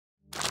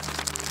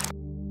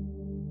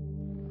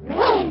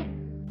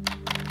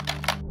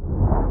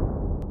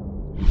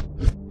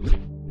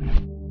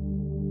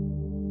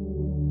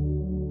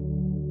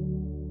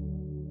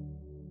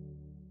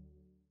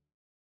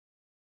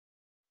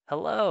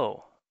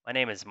Hello, my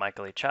name is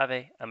Michael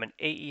Chave. I'm an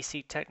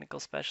AEC technical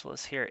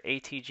specialist here at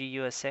ATG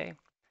USA.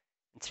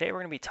 And today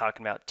we're going to be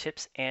talking about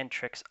tips and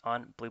tricks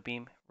on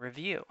Bluebeam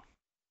Review.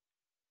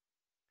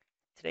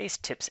 Today's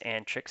tips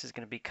and tricks is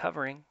going to be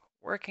covering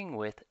working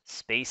with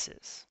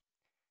spaces.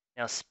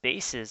 Now,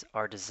 spaces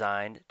are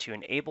designed to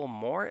enable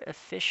more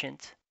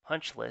efficient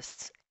punch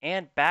lists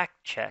and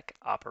back-check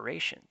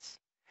operations.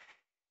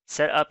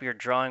 Set up your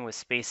drawing with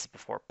spaces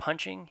before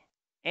punching,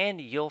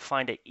 and you'll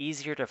find it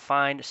easier to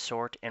find,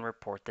 sort, and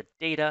report the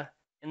data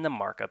in the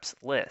markups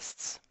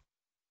lists.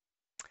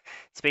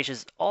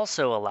 Spaces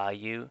also allow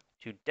you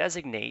to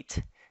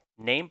designate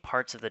name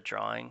parts of the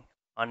drawing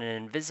on an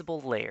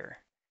invisible layer,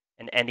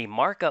 and any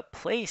markup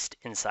placed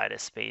inside a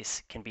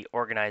space can be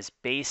organized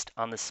based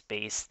on the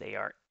space they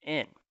are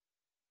in.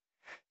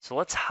 So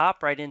let's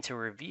hop right into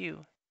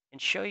review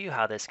and show you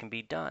how this can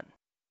be done.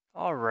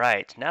 All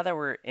right, now that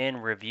we're in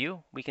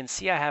review, we can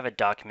see I have a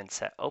document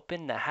set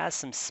open that has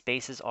some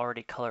spaces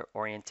already color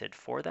oriented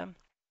for them.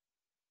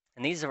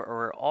 And these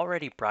were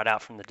already brought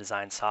out from the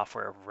design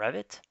software of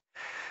Revit.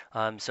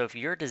 So if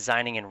you're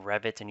designing in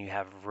Revit and you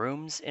have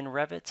rooms in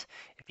Revit,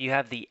 if you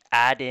have the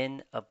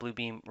add-in of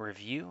Bluebeam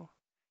Review,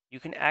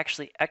 you can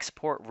actually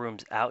export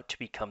rooms out to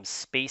become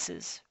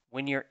spaces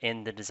when you're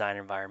in the design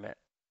environment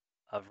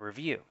of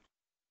Review.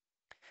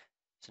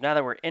 So now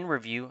that we're in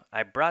Review,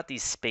 I brought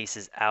these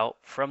spaces out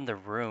from the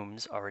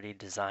rooms already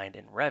designed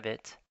in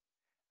Revit.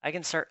 I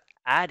can start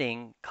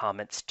adding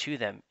comments to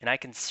them, and I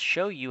can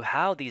show you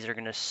how these are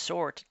going to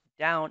sort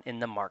down in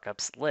the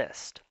markups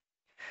list.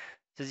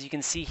 So as you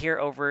can see here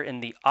over in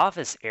the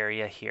office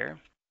area here,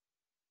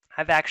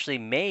 I've actually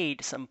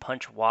made some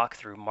punch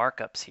walkthrough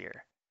markups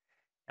here.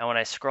 Now when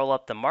I scroll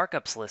up the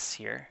markups lists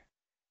here,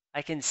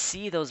 I can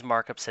see those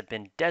markups have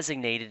been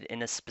designated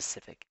in a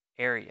specific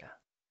area.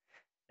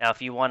 Now, if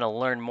you want to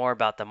learn more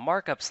about the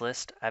markups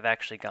list, I've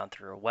actually gone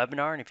through a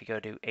webinar, and if you go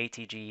to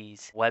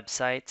ATG's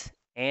website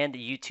and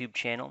YouTube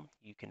channel,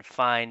 you can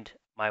find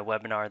my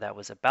webinar that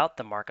was about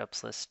the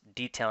markups list,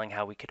 detailing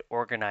how we could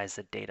organize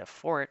the data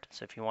for it.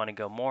 So if you want to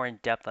go more in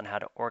depth on how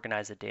to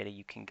organize the data,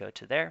 you can go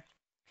to there.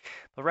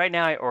 But right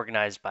now I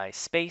organized by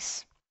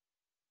space.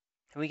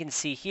 And we can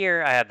see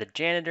here I have the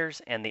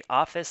janitors and the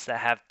office that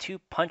have two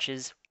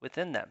punches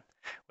within them,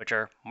 which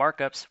are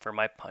markups for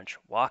my punch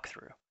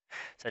walkthrough,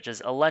 such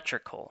as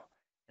electrical.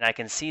 And I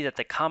can see that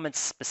the comments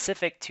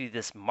specific to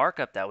this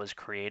markup that was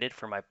created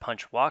for my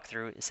punch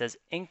walkthrough, it says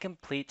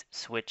incomplete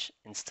switch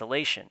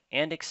installation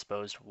and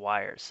exposed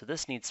wires. So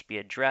this needs to be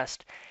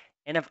addressed,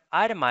 and I've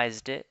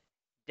itemized it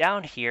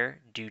down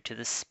here due to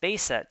the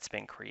space that's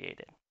been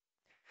created.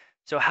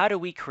 So how do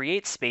we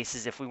create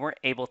spaces if we weren't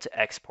able to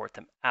export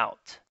them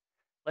out?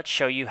 Let's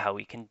show you how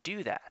we can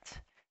do that.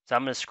 So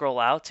I'm going to scroll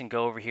out and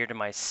go over here to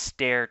my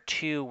stair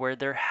 2 where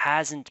there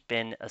hasn't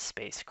been a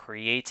space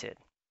created.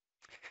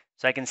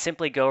 So I can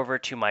simply go over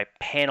to my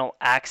panel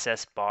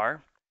access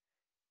bar,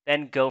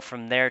 then go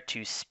from there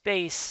to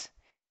space,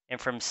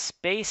 and from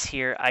space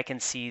here I can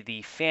see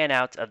the fan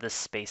out of the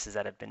spaces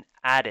that have been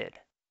added,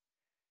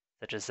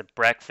 such as the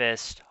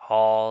breakfast,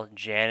 hall,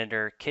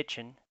 janitor,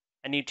 kitchen.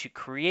 I need to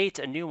create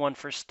a new one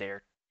for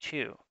stair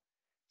 2.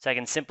 So I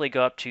can simply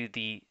go up to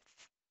the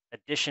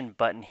addition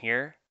button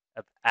here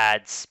of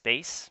add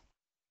space,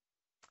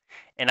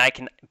 and I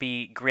can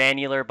be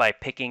granular by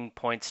picking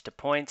points to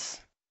points.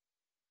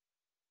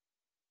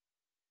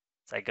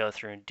 As I go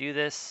through and do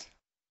this,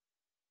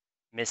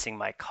 missing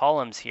my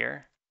columns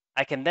here,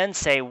 I can then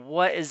say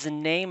what is the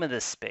name of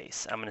this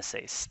space. I'm going to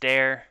say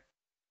stair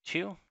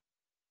 2.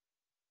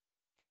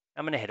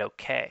 I'm going to hit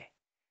OK,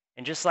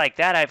 and just like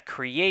that I've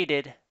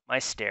created my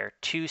stair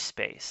 2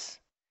 space.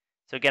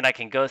 So again, I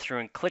can go through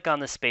and click on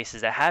the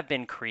spaces that have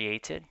been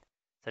created,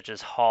 such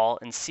as hall,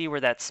 and see where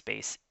that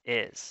space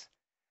is.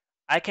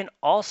 I can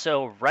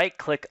also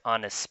right-click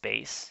on a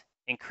space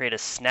and create a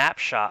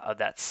snapshot of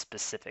that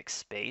specific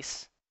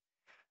space.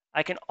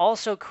 I can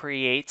also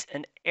create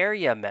an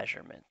area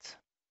measurement.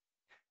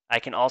 I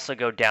can also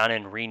go down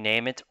and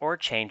rename it or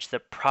change the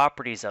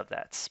properties of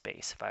that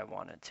space if I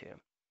wanted to,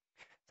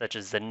 such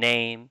as the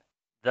name,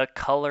 the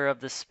color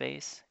of the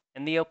space,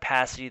 and the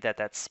opacity that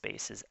that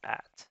space is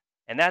at.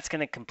 And that's going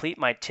to complete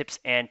my tips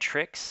and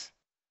tricks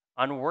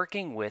on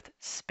working with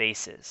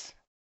spaces.